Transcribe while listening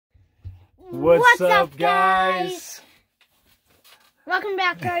What's up, guys? Welcome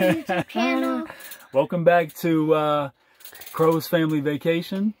back to our YouTube channel. Welcome back to Crow's Family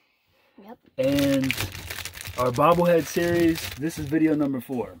Vacation. Yep. And our Bobblehead series. This is video number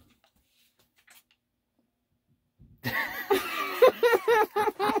 4.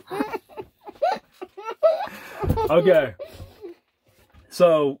 Okay.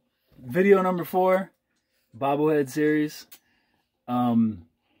 So, video number 4, Bobblehead series.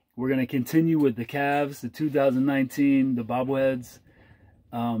 We're going to continue with the calves, the 2019, the Bobbleheads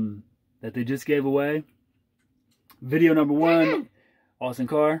that they just gave away. Video number 1, Austin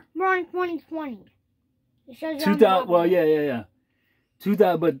Carr. We're on 2020. It shows you 2000, well, yeah.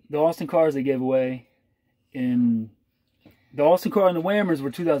 2000, but the Austin Cars they gave away in... The Austin Carr and the Whammers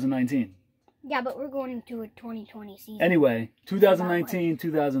were 2019. Yeah, but we're going into a 2020 season. Anyway, 2019,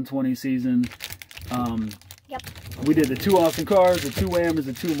 2020 season. Yep. We did the 2 Austin Cars, the 2 Whammers,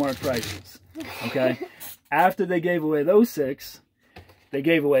 the 2 Mark Prices. Okay? After they gave away those 6, they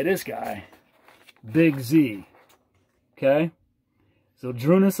gave away this guy, Big Z. Okay? So,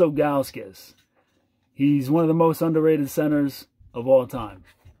 Drunas Ogauskas. He's one of the most underrated centers of all time.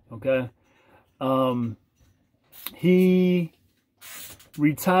 Okay? He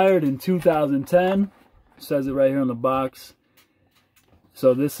retired in 2010. It says it right here on the box.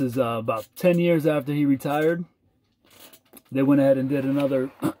 So this is about 10 years after he retired. They went ahead and did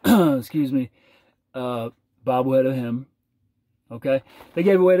another, excuse me, bobblehead of him. Okay. They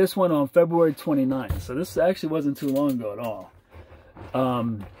gave away this one on February 29th. So this actually wasn't too long ago at all.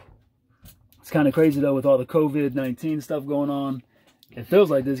 It's kind of crazy though with all the COVID-19 stuff going on. It feels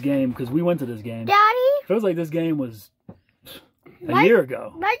like this game, because we went to this game. Daddy? It feels like this game was a year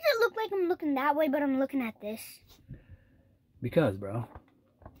ago. Why does it look like I'm looking that way, but I'm looking at this? Because, bro.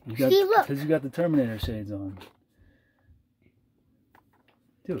 See, look. Because you got the Terminator shades on.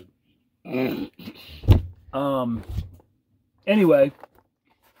 Dude. Anyway.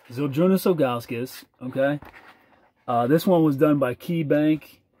 Drunas Ogauskas. Okay. This one was done by Key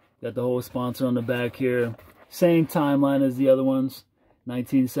Bank. Got the whole sponsor on the back here. Same timeline as the other ones.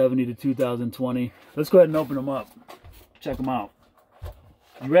 1970 to 2020. Let's go ahead and open them up. Check them out.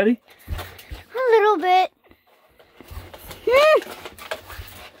 You ready? A little bit.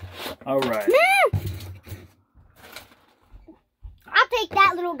 All right. I'll take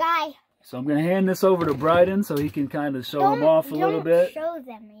that little guy. So I'm going to hand this over to Bryden so he can kind of show them off a little bit. Don't show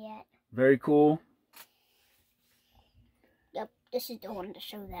them yet. Very cool. Yep, this is the one to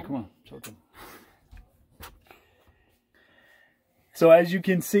show them. Come on, show them. So as you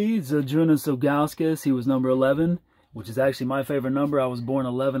can see, Drunas Ogauskas, he was number 11, which is actually my favorite number. I was born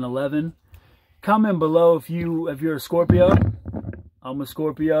 11/11. Comment below if you're a Scorpio. I'm a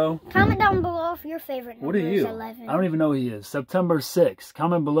Scorpio. Comment down below if your favorite number What are you? is 11. I don't even know who he is. September 6th.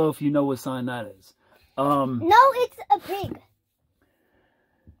 Comment below if you know what sign that is. No, it's a pig.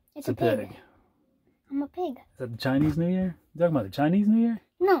 It's a pig. I'm a pig. Is that the Chinese New Year? You talking about the Chinese New Year?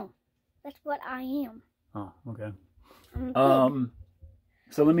 No, that's what I am. Oh, okay. I'm a pig.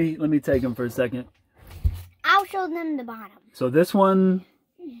 So let me take him for a second. I'll show them the bottom. So this one,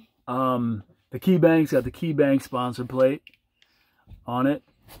 the Key Bank's got the Key Bank sponsor plate on it.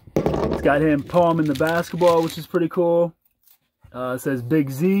 It's got him palming the basketball, which is pretty cool. It says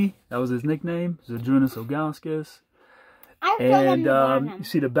Big Z. That was his nickname. Drunas Ogauskas. I'll show them the bottom. You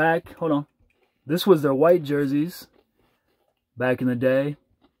see the back. Hold on. This was their white jerseys back in the day.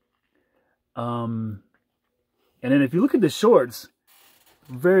 And then if you look at the shorts,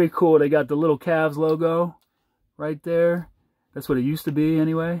 very cool. They got the little Cavs logo right there. That's what it used to be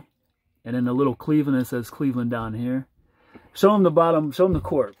anyway. And then the little Cleveland, it says Cleveland down here. Show them the bottom. Show them the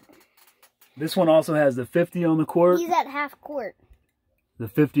court. This one also has the 50 on the court. He's at half court. The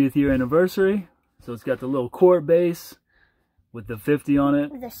 50th year anniversary. So it's got the little court base with the 50 on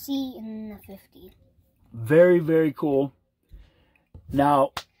it. With a C in the 50. Very, very cool.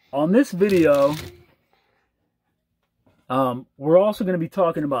 Now, on this video, we're also going to be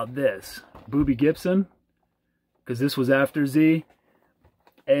talking about this. Boobie Gibson. Because this was after Z.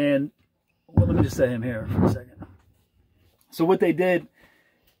 And, well, let me just set him here for a second. So what they did,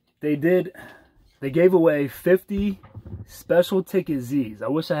 they gave away 50 special ticket Z's. I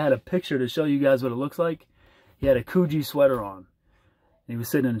wish I had a picture to show you guys what it looks like. He had a Coogee sweater on. And he was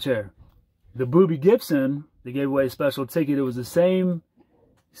sitting in a chair. The Boobie Gibson, they gave away a special ticket. It was the same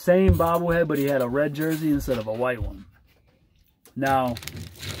bobblehead, but he had a red jersey instead of a white one. Now,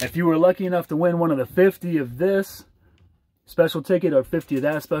 if you were lucky enough to win one of the 50 of this special ticket or 50 of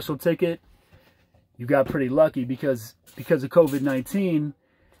that special ticket, you got pretty lucky because of COVID-19,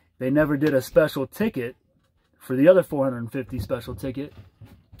 they never did a special ticket for the other 450 special ticket.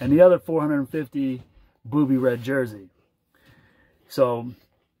 and the other 450 Booby red jersey. So,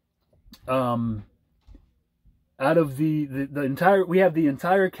 out of the entire, we have the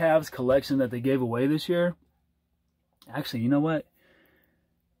entire Cavs collection that they gave away this year. Actually, you know what?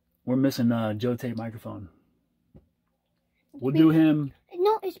 We're missing Joe Tate microphone. We'll do him.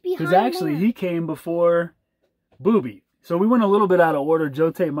 No, it's behind. Because actually, he came before Booby. So we went a little bit out of order.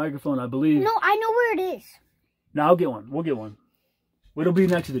 Joe Tate microphone, I believe. No, I know where it is. No, I'll get one. We'll get one. It'll be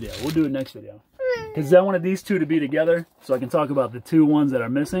next video. We'll do it next video. Because I wanted these two to be together so I can talk about the two ones that are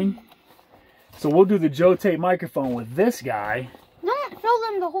missing. So we'll do the Joe Tate microphone with this guy. Don't show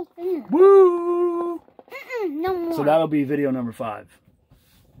them the whole thing. Woo! No more. So that'll be video number 5.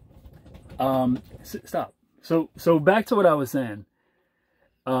 Stop. So back to what I was saying.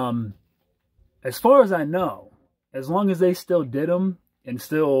 As far as I know, as long as they still did them and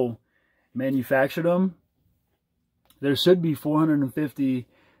still manufactured them, there should be 450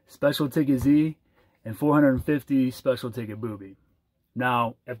 special ticket Z and 450 special ticket Booby.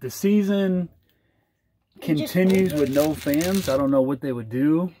 Now, if the season continues with no fans, I don't know what they would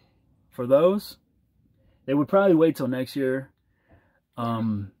do for those. They would probably wait till next year.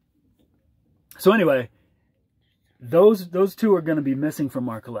 So anyway, those two are going to be missing from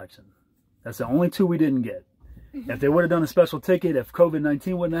our collection. That's the only two we didn't get. If they would have done a special ticket, if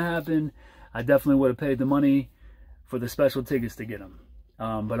COVID-19 wouldn't have happened, I definitely would have paid the money for the special tickets to get them.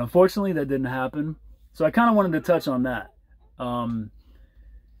 But unfortunately, that didn't happen. So I kind of wanted to touch on that.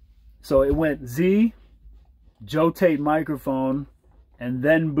 So it went Z, Joe Tate microphone, and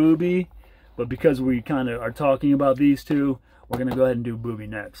then Booby. But because we kind of are talking about these two, we're going to go ahead and do Booby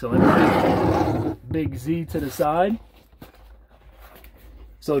next. So let me put big Z to the side.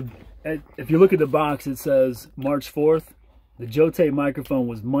 So if you look at the box, it says March 4th. The Joe Tate microphone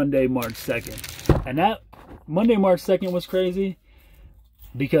was Monday, March 2nd. And that Monday, March 2nd was crazy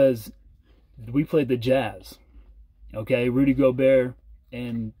because we played the Jazz. Okay, Rudy Gobert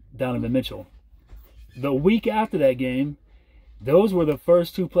and Donovan Mitchell. The week after that game, those were the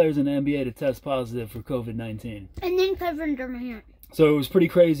first 2 players in the NBA to test positive for COVID-19. And then Kevin Durant. So it was pretty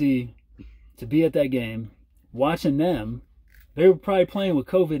crazy to be at that game, watching them. They were probably playing with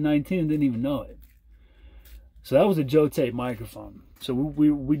COVID-19 and didn't even know it. So that was a Joe Tate microphone. So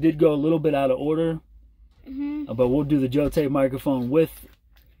we did go a little bit out of order. But we'll do the Joe Tate microphone with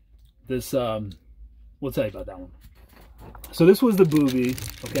this. We'll tell you about that one. So this was the Booby,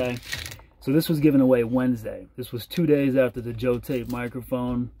 okay? So this was given away Wednesday. This was 2 days after the Joe Tate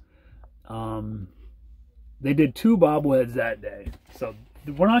microphone. They did 2 bobbleheads that day. So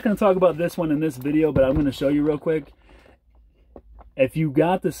we're not going to talk about this one in this video, but I'm going to show you real quick. If you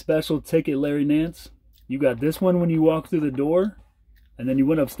got the special ticket Larry Nance, you got this one when you walked through the door, and then you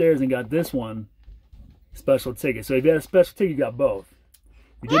went upstairs and got this one, special ticket. So if you had a special ticket, you got both.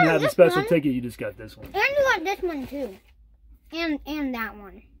 If you didn't have a special ticket, you just got this one. And you got this one too. And that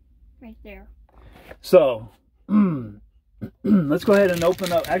one. Right there. So, let's go ahead and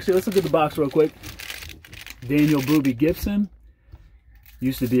open up. Actually, let's look at the box real quick. Daniel Booby Gibson.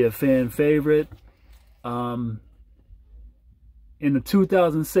 Used to be a fan favorite. In the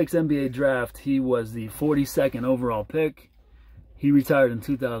 2006 NBA draft, he was the 42nd overall pick. He retired in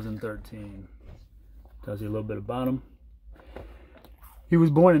 2013. Tells you a little bit about him. He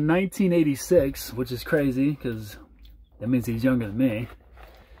was born in 1986, which is crazy because that means he's younger than me.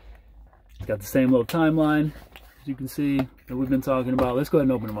 He's got the same little timeline, as you can see, that we've been talking about. Let's go ahead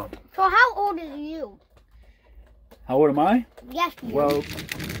and open him up. So how old are you? How old am I? Yes, you. Well,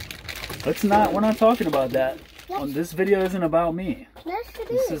 we're not talking about that. Yes. This video isn't about me. Yes, it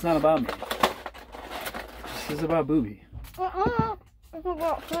This is. is not about me. This is about Booby. It's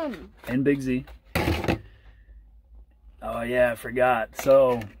about him. And Big Z. Oh yeah, I forgot.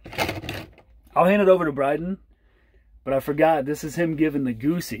 So, I'll hand it over to Bryden. But I forgot, this is him giving the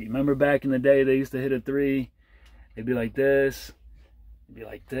goosey. Remember back in the day, they used to hit a 3. They'd be like this. They'd be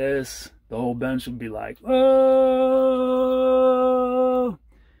like this. The whole bench would be like, oh.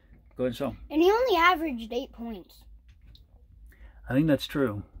 Go ahead and show him. And he only averaged 8 points. I think that's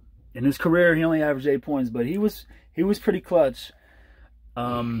true. In his career, he only averaged 8 points, but he was pretty clutch. He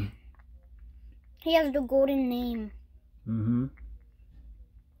has the golden name.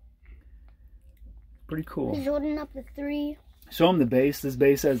 Pretty cool. He's holding up the 3. Show him the base. This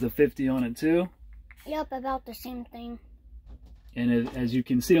base has the 50 on it too. Yep, about the same thing. And as you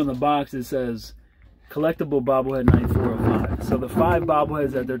can see on the box, it says collectible bobblehead 9405. So the 5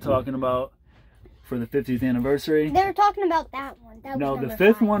 bobbleheads that they're talking about for the 50th anniversary. They were talking about that one. That No, was the number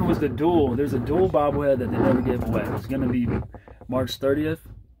 5th 5. one was the dual. There's a dual bobblehead that they never gave away. It's going to be March 30th.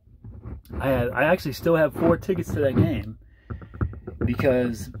 I actually still have 4 tickets to that game.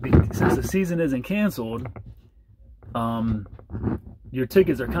 because since the season isn't canceled, your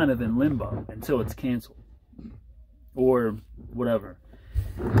tickets are kind of in limbo until it's canceled or whatever.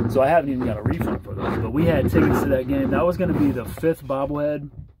 So I haven't even got a refund for those. But we had tickets to that game. That was going to be the 5th bobblehead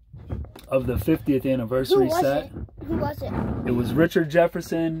of the 50th anniversary set. Who was it? It was Richard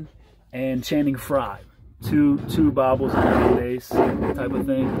Jefferson and Channing Frye. Two bobbles on the base type of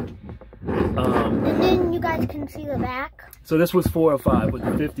thing. And then you guys can see the back. So this was 4 of 5 with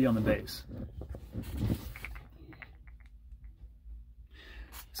the 50 on the base.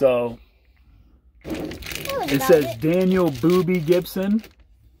 So it says Daniel Booby Gibson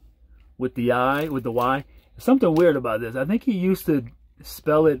with the Y. Something weird about this. I think he used to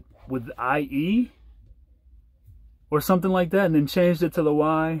spell it with IE or something like that, and then changed it to the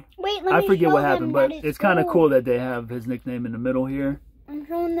Y. Wait, let me I forget show what happened, but it's it's kind of cool that they have his nickname in the middle here. I'm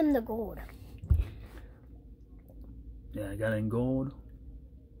showing them the gold. Yeah, I got it in gold.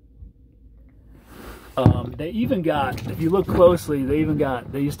 They even got, if you look closely, they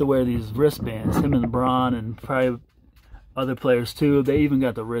used to wear these wristbands, him and LeBron and probably other players too. They even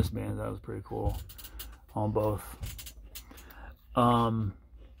got the wristbands. That was pretty cool on both.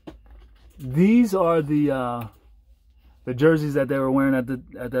 These are the jerseys that they were wearing at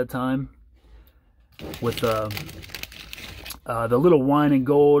that time, with the little wine and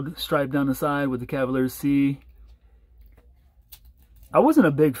gold stripe down the side with the Cavaliers C. I wasn't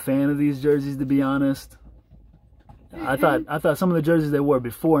a big fan of these jerseys, to be honest. I thought some of the jerseys they wore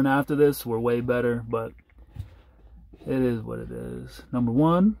before and after this were way better, but it is what it is. Number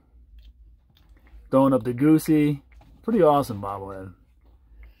 1, throwing up the Goosey. Pretty awesome bobblehead.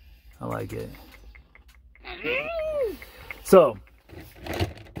 I like it. So,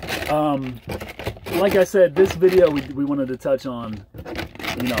 like I said, this video we wanted to touch on,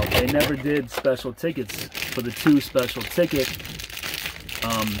 you know, they never did special tickets for the 2 special ticket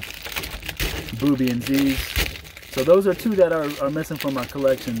Booby and Z's. So those are 2 that are missing from our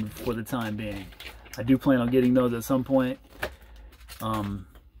collection for the time being. I do plan on getting those at some point.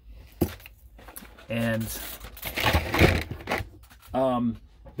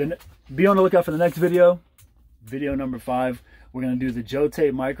 Then be on the lookout for the next video. Video number 5. We're going to do the Joe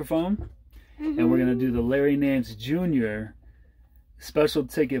Tate microphone. And we're going to do the Larry Nance Jr. special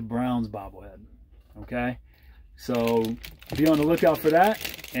ticket Browns bobblehead. Okay? So be on the lookout for that.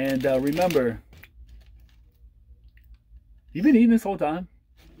 And remember, you've been eating this whole time?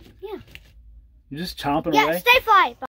 Yeah. You're just chomping away? Yeah, stay fly.